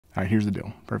All right, here's the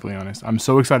deal, perfectly honest. I'm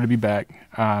so excited to be back.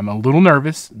 I'm a little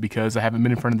nervous because I haven't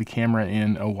been in front of the camera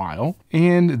in a while.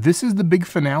 And this is the big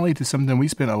finale to something we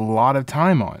spent a lot of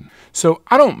time on. So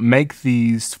I don't make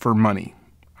these for money.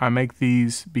 I make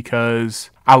these because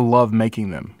I love making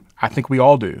them. I think we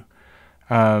all do.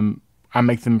 I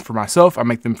make them for myself. I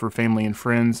make them for family and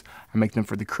friends. I make them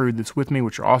for the crew that's with me,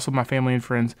 which are also my family and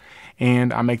friends.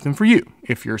 And I make them for you.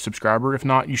 If you're a subscriber, if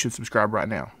not, you should subscribe right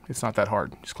now. It's not that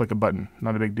hard. Just click a button.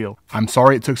 Not a big deal. I'm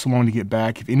sorry it took so long to get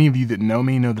back. If any of you that know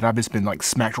me know that I've just been like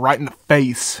smacked right in the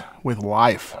face with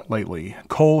life lately.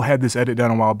 Cole had this edit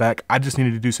done a while back. I just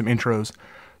needed to do some intros,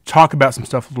 talk about some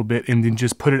stuff a little bit, and then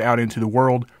just put it out into the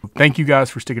world. Thank you guys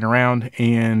for sticking around.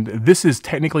 And this is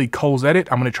technically Cole's edit.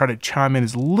 I'm going to try to chime in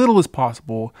as little as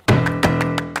possible.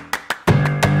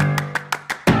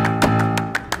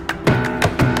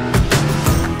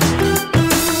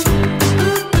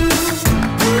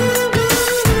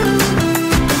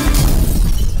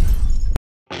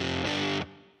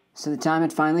 So the time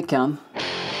had finally come.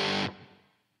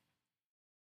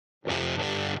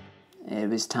 It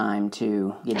was time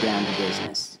to get down to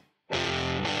business.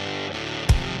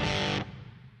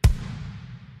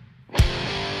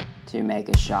 To make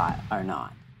a shot or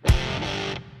not.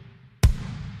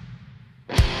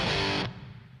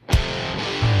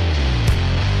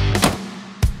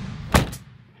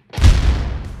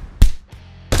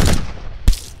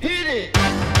 Hit it!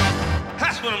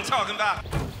 That's what I'm talking about.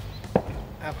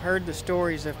 I've heard the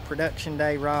stories of Production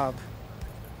Day Rob.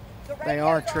 They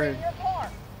are true.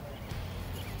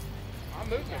 I'm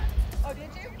moving. Oh, did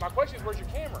you? My question is, where's your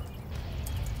camera?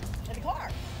 In the car.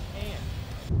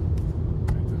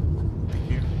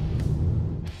 Thank you.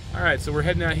 All right, so we're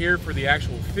heading out here for the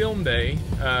actual film day.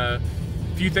 A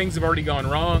few things have already gone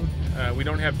wrong. We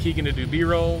don't have Keegan to do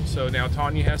B-roll, so now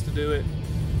Tanya has to do it.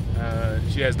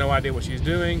 She has no idea what she's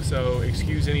doing, so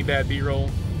excuse any bad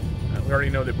B-roll. We already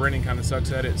know that Brendan kind of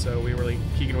sucks at it, so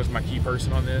Keegan was my key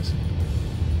person on this.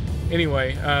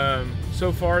 Anyway,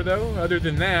 so far though, other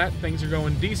than that, things are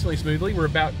going decently smoothly. We're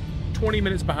about 20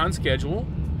 minutes behind schedule.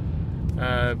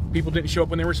 People didn't show up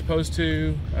when they were supposed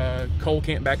to. Cole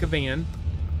can't back a van,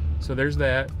 so there's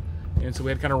that. And so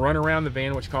we had to kind of run around the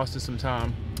van, which cost us some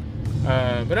time.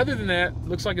 But other than that,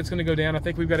 looks like it's going to go down. I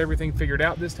think we've got everything figured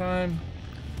out this time.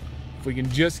 If we can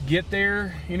just get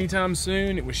there anytime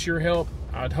soon, it would sure help.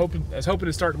 I was hoping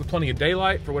to start with plenty of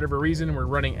daylight. For whatever reason, we're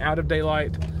running out of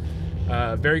daylight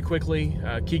very quickly.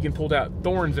 Keegan pulled out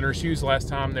thorns in her shoes last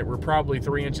time that were probably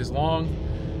 3 inches long.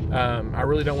 I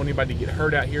really don't want anybody to get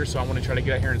hurt out here, so I want to try to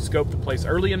get out here and scope the place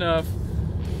early enough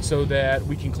so that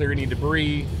we can clear any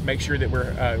debris, make sure that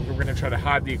we're going to try to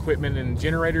hide the equipment and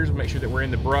generators, make sure that we're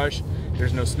in the brush,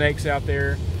 there's no snakes out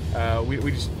there.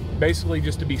 We just basically,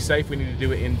 just to be safe, we need to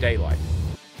do it in daylight.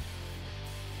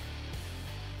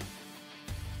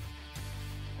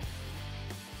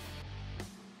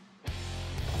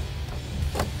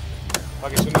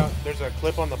 Okay, so now there's a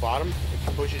clip on the bottom. If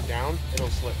you push it down, it'll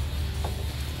slip.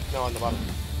 No, on the bottom.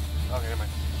 Okay, never mind.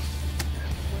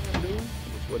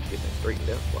 Just wasn't getting it straightened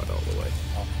out quite all the way.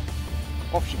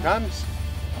 Off she comes.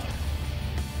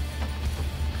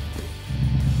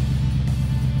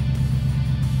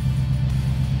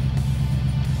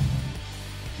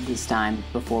 This time,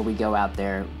 before we go out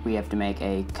there, we have to make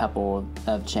a couple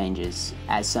of changes.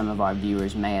 As some of our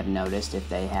viewers may have noticed if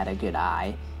they had a good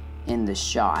eye, in the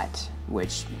shot,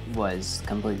 which I was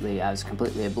completely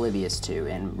oblivious to,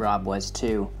 and Rob was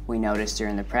too. We noticed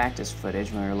during the practice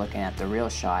footage when we were looking at the real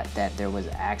shot that there was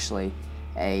actually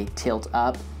a tilt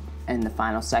up in the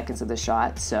final seconds of the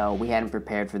shot, so we hadn't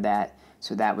prepared for that.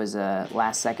 So that was a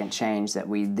last second change that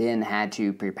we then had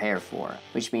to prepare for,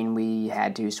 which means we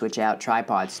had to switch out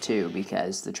tripods too,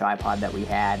 because the tripod that we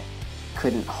had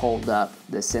couldn't hold up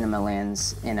the cinema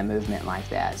lens in a movement like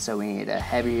that. So we needed a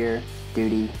heavier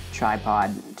duty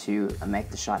tripod to make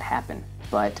the shot happen.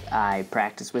 But I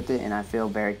practiced with it and I feel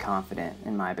very confident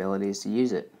in my abilities to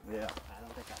use it. Yeah. I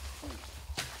don't think I can.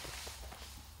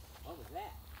 What was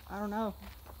that? I don't know.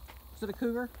 Was it a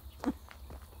cougar?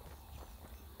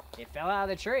 It fell out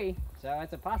of the tree, so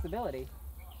it's a possibility.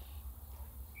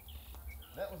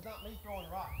 That was not me throwing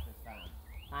rocks this time.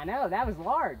 I know, that was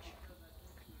large.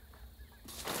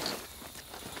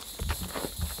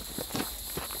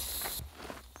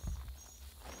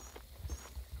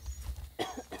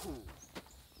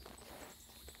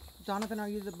 Jonathan, are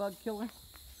you the bug killer?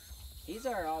 He's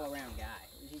our all-around guy.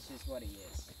 He's just what he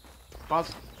is.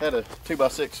 Bob's had a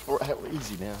 2x6.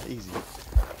 Easy now, easy.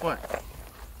 What?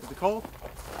 Is it cold?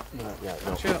 No, yeah,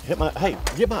 no. Hit my, hey,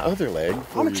 get my other leg.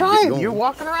 I'm trying. You're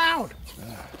walking around.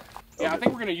 Yeah, I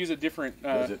think we're going to use a different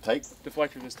does it take?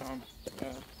 deflector this time.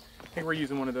 I think we're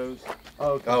using one of those.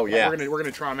 Oh, oh yeah. We're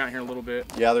gonna try them out here in a little bit.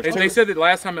 Yeah, they said that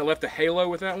last time it left a halo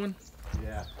with that one.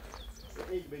 Yeah. It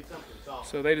needs to be something soft.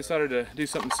 So they decided to do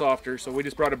something softer. So we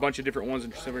just brought a bunch of different ones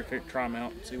and so we could try them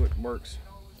out and see what works.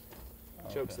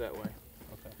 Chokes that way.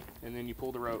 Okay. And then you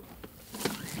pull the rope.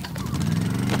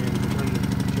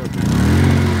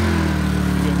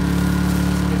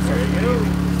 There you go.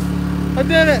 I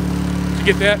did it. Did you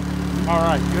get that? All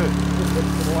right, good.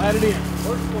 We'll add it in.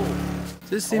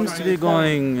 This seems to be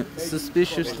going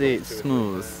suspiciously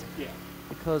smooth,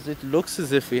 because it looks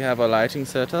as if we have a lighting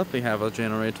setup, we have a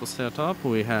generator setup,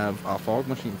 we have a fog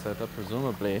machine setup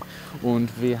presumably, and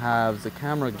we have the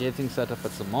camera getting set up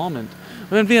at the moment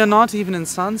when we are not even in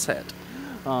sunset.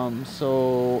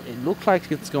 So it looks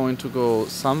like it's going to go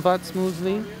somewhat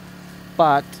smoothly,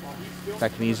 but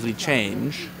that can easily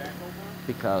change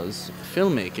because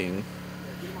filmmaking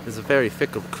is a very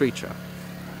fickle creature.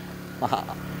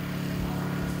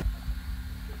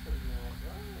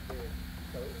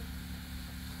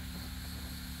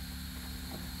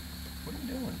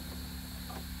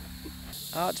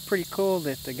 Oh, it's pretty cool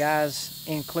that the guys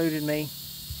included me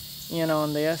in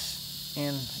on this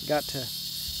and got to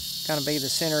kind of be the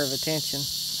center of attention.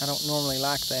 I don't normally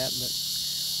like that, but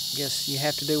I guess you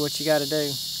have to do what you got to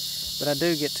do. But I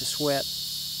do get to sweat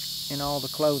in all the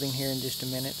clothing here in just a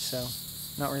minute, so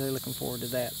not really looking forward to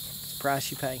that. It's the price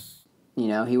you pay. You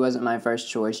know, he wasn't my first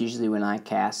choice. Usually when I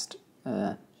cast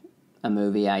a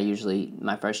movie,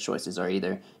 my first choices are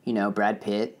either, you know, Brad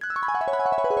Pitt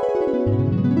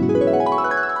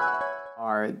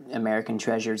or American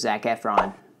Treasure Zac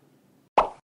Efron.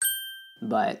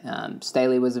 But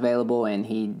Staley was available and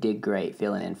he did great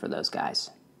filling in for those guys.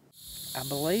 I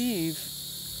believe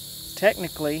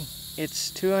technically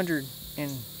it's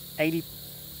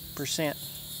 280%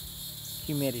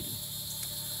 humidity.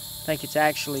 I think it's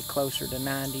actually closer to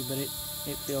 90, but it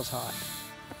feels hot.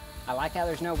 I like how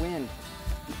there's no wind.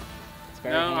 It's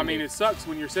very No, handy. I mean it sucks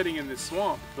when you're sitting in this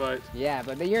swamp, but Yeah,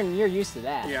 but you're used to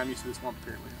that. yeah, I'm used to the swamp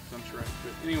apparently. So I'm sure.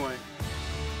 But anyway.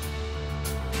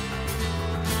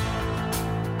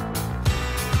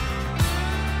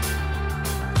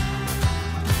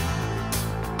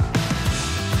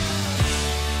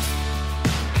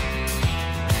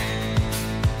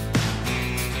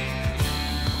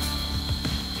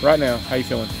 Right now, how you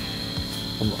feeling?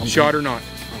 I'm Shot or not?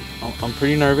 I'm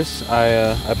pretty nervous.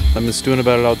 I've been stewing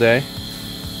about it all day.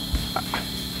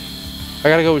 I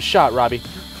gotta go with shot, Robbie.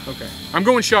 Okay. I'm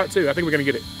going shot too. I think we're gonna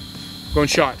get it. Going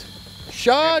shot.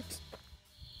 Shot!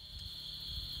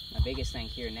 My biggest thing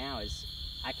here now is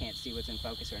I can't see what's in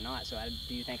focus or not. So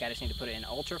do you think I just need to put it in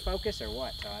ultra focus or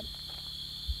what, Todd?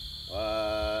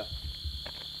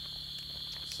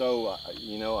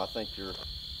 You know, I think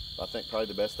probably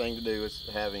the best thing to do is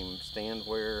have him stand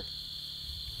where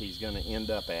he's going to end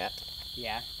up at.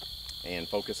 Yeah. And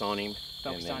focus on him.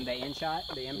 Focus on the in shot,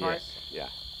 the in part? Yes, yeah.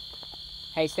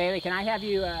 Hey, Staley, can I have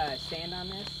you stand on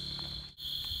this?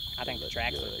 I think the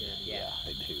tracks look good. Yeah,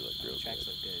 they do look real good. Tracks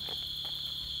look good.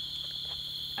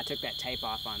 I took that tape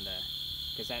off on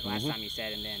because that last time you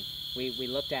said, and then we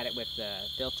looked at it with the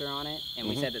filter on it, and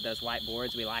we said that those white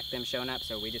boards, we liked them showing up,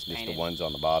 so we just painted. Just the ones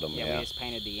on the bottom, yeah. We just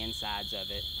painted the insides of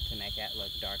it to make that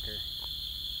look darker.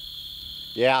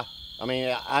 Yeah, I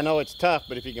mean, I know it's tough,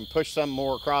 but if you can push some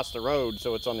more across the road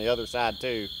so it's on the other side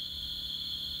too.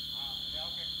 Yeah,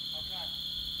 okay. I'll try.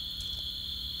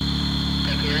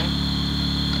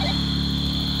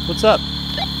 What's up?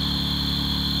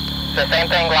 So same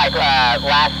thing like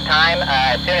last time.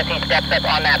 As soon as he steps up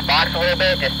on that box a little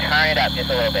bit, just turn it up just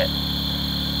a little bit.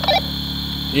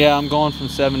 Yeah, I'm going from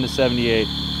 7 to 78.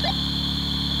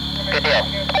 Good deal.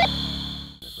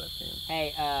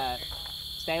 Hey,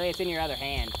 Staley, it's in your other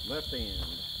hand. Left hand.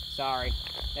 Sorry.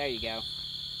 There you go.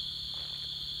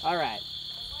 All right.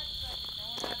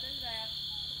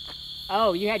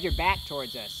 Oh, you had your back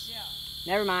towards us. Yeah.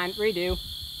 Never mind. Redo.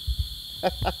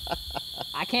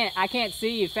 I can't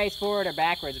see you face forward or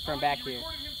backwards from back here.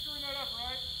 Recording him screwing that up,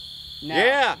 right? No.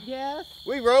 Yeah. Yes.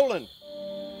 We rolling.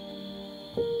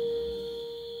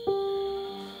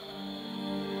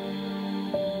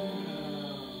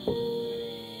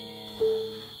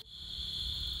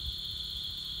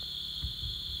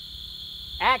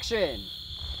 Action.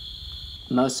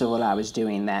 Most of what I was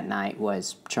doing that night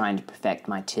was trying to perfect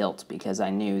my tilt because I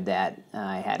knew that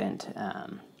I hadn't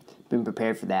been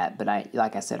prepared for that. But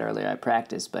like I said earlier, I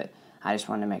practiced, but I just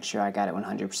wanted to make sure I got it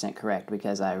 100% correct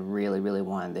because I really, really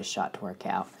wanted this shot to work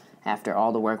out. After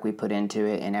all the work we put into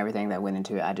it and everything that went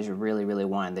into it, I just really, really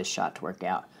wanted this shot to work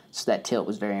out. So that tilt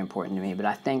was very important to me, but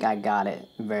I think I got it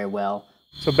very well.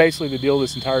 So basically the deal of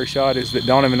this entire shot is that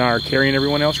Donovan and I are carrying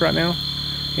everyone else right now.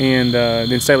 and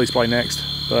then Staley's probably next.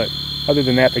 But other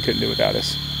than that, they couldn't do without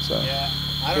us. So yeah,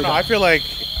 I don't know. I feel like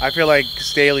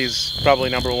Staley's probably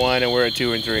 #1, and we're at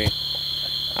 2 and 3.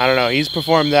 I don't know. He's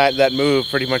performed that move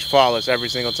pretty much flawless every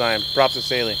single time. Props to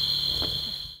Staley.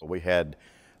 We had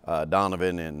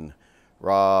Donovan and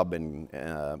Rob and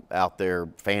out there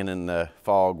fanning the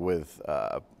fog with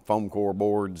foam core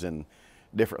boards and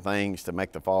different things to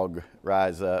make the fog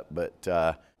rise up. But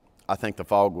I think the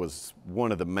fog was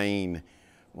one of the main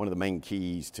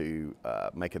keys to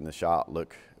making the shot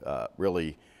look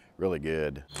really, really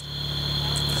good.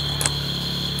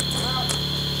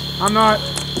 I'm not.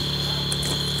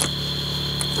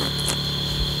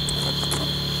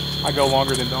 I go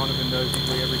longer than Donovan does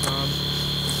usually every time.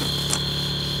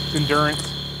 It's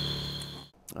endurance.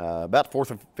 About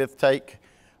 4th or 5th take,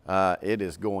 it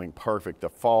is going perfect. The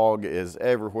fog is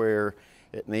everywhere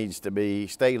it needs to be.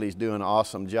 Staley's doing an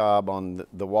awesome job on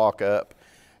the walk up,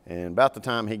 and about the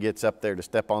time he gets up there to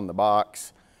step on the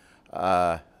box.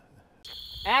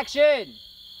 Action!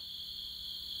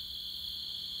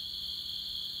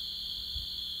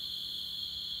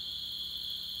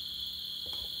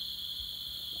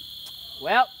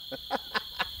 Well,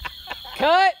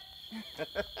 cut!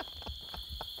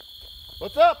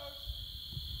 What's up?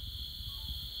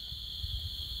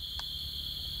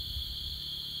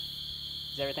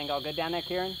 Is everything all good down there,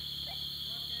 Kieran?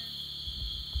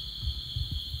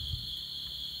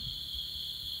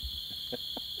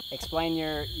 Explain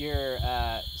your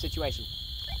situation.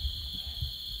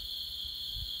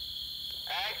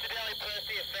 I accidentally pressed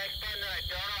the effects button and I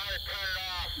don't know how to turn it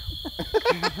off.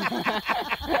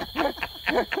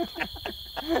 I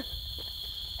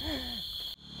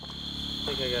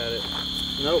think I got it.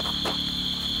 Nope.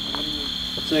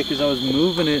 I'll say because I was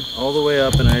moving it all the way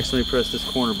up and I accidentally pressed this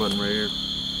corner button right here.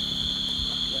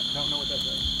 Yeah, don't know what that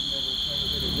does. Never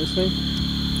hit it. This thing?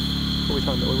 What are we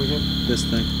talking about? What are we hitting? This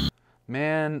thing.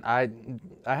 Man, I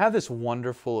have this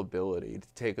wonderful ability to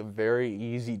take a very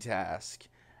easy task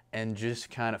and just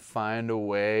kind of find a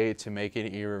way to make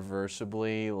it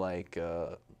irreversibly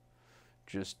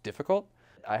just difficult.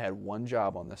 I had one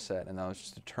job on this set, and that was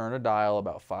just to turn a dial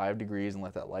about 5 degrees and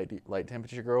let that light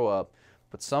temperature go up.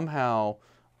 But somehow,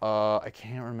 I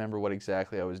can't remember what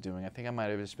exactly I was doing. I think I might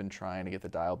have just been trying to get the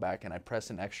dial back, and I pressed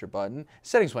an extra button.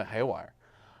 Settings went haywire.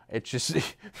 It just,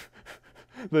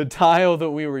 the dial that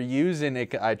we were using,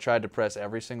 I tried to press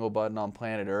every single button on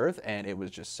planet Earth, and it was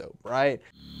just so bright.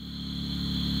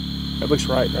 That looks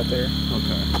right there.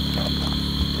 Okay.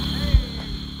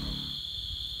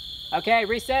 Okay,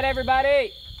 reset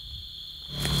everybody.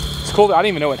 It's cool that I didn't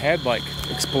even know it had like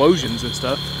explosions and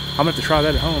stuff. I'm gonna have to try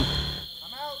that at home.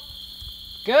 I'm out.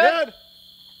 Good.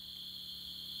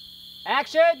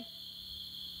 Action.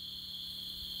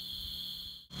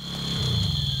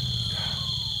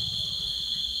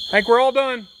 I think we're all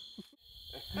done.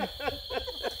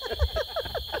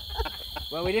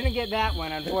 Well, we didn't get that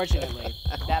one, unfortunately.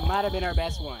 That might have been our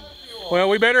best one. Well,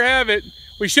 we better have it.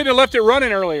 We shouldn't have left it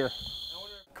running earlier.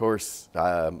 Of course,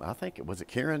 I think was it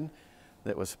Kieran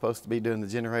that was supposed to be doing the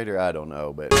generator? I don't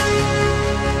know, but.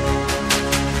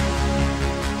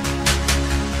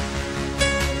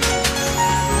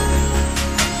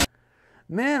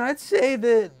 Man, I'd say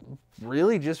that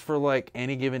really just for like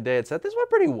any given day at set, this went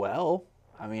pretty well.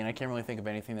 I mean, I can't really think of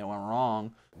anything that went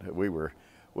wrong. We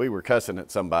were cussing at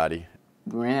somebody.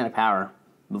 We ran out of power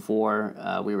before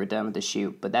we were done with the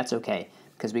shoot, but that's okay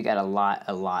because we got a lot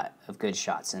of good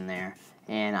shots in there,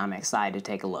 and I'm excited to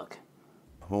take a look.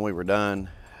 When we were done,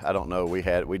 I don't know, we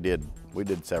did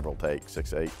several takes,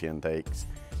 6, 8, 10 takes,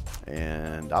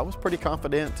 and I was pretty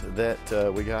confident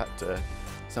that we got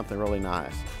something really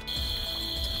nice.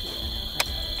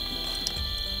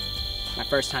 My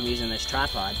first time using this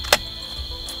tripod,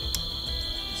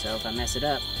 so if I mess it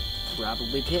up,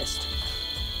 probably pissed.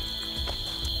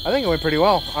 I think it went pretty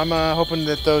well. I'm hoping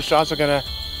that that shot's gonna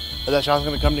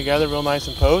come together real nice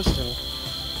in post,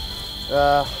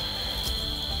 and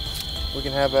we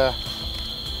can have a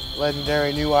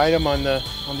legendary new item on the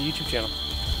YouTube channel.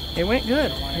 It went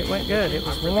good. It went good. It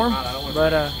was warm,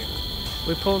 but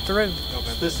we pulled through.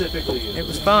 Specifically, it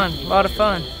was fun. A lot of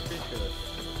fun.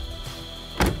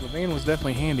 The van was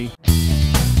definitely handy.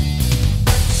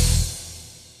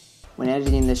 When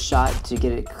editing this shot, to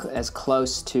get it as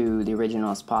close to the original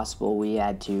as possible, we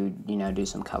had to, do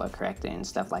some color correcting and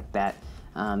stuff like that.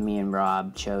 Me and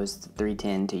Rob chose the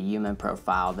 310 to Yuma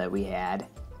profile that we had.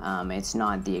 It's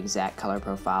not the exact color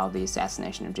profile of the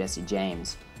Assassination of Jesse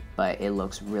James, but it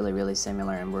looks really, really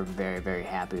similar, and we're very, very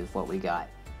happy with what we got.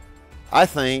 I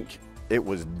think it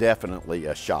was definitely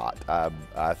a shot.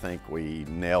 I think we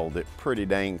nailed it pretty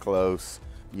dang close.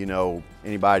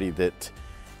 Anybody that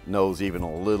knows even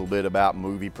a little bit about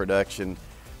movie production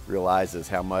realizes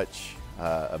how much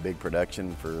a big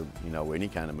production for, you know, any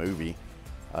kind of movie,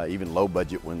 even low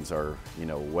budget ones, are, you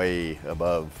know, way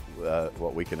above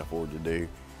what we can afford to do.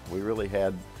 We really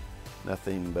had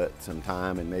nothing but some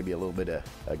time and maybe a little bit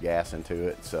of gas into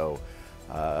it. So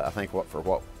I think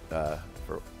for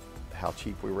how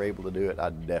cheap we were able to do it, I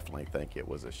definitely think it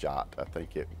was a shot. I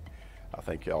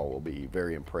think y'all will be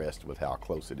very impressed with how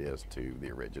close it is to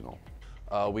the original.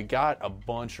 We got a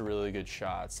bunch of really good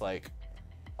shots, like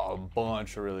a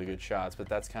bunch of really good shots, but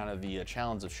that's kind of the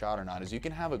challenge of Shot or Not, is you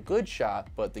can have a good shot,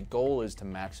 but the goal is to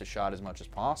match the shot as much as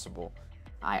possible.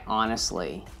 I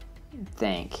honestly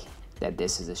think that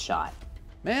this is a shot.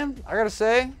 Man, I gotta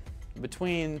say,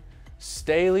 between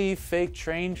Staley, fake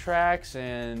train tracks,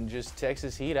 and just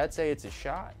Texas heat, I'd say it's a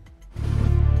shot.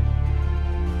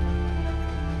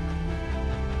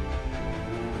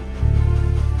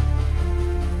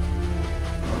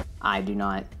 I do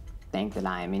not think that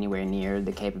I am anywhere near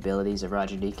the capabilities of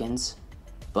Roger Deakins,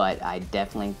 but I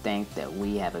definitely think that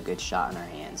we have a good shot in our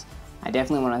hands. I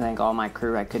definitely want to thank all my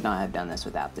crew. I could not have done this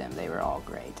without them. They were all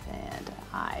great, and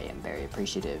I am very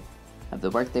appreciative of the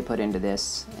work they put into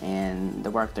this and the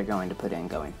work they're going to put in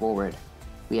going forward.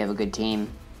 We have a good team.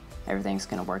 Everything's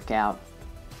going to work out.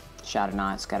 Shot or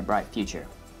Not, it's got a bright future.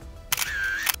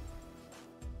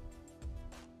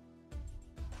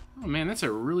 Oh man, that's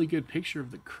a really good picture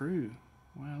of the crew.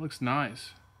 Wow, it looks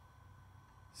nice.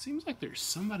 Seems like there's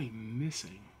somebody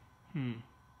missing.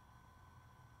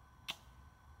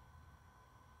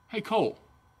 Hey Cole,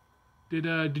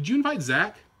 did you invite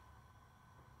Zach?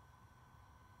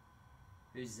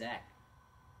 Who's Zach?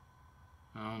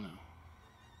 Oh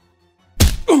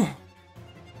no.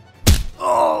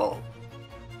 Oh!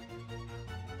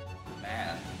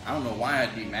 Mad. I don't know why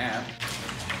I'd be mad.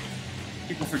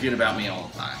 People forget about me all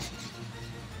the time.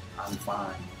 I'm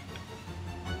fine.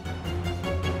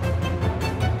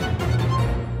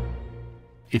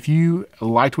 If you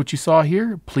liked what you saw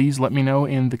here, please let me know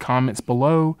in the comments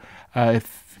below.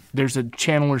 If there's a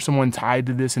channel or someone tied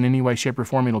to this in any way, shape, or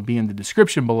form, it'll be in the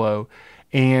description below.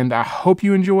 And I hope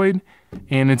you enjoyed.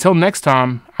 And until next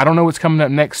time, I don't know what's coming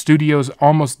up next. Studio's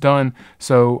almost done,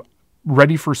 so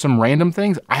ready for some random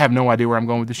things. I have no idea where I'm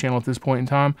going with this channel at this point in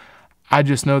time. I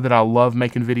just know that I love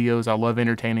making videos, I love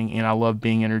entertaining, and I love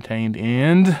being entertained.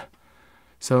 And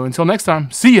so until next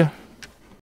time, see ya.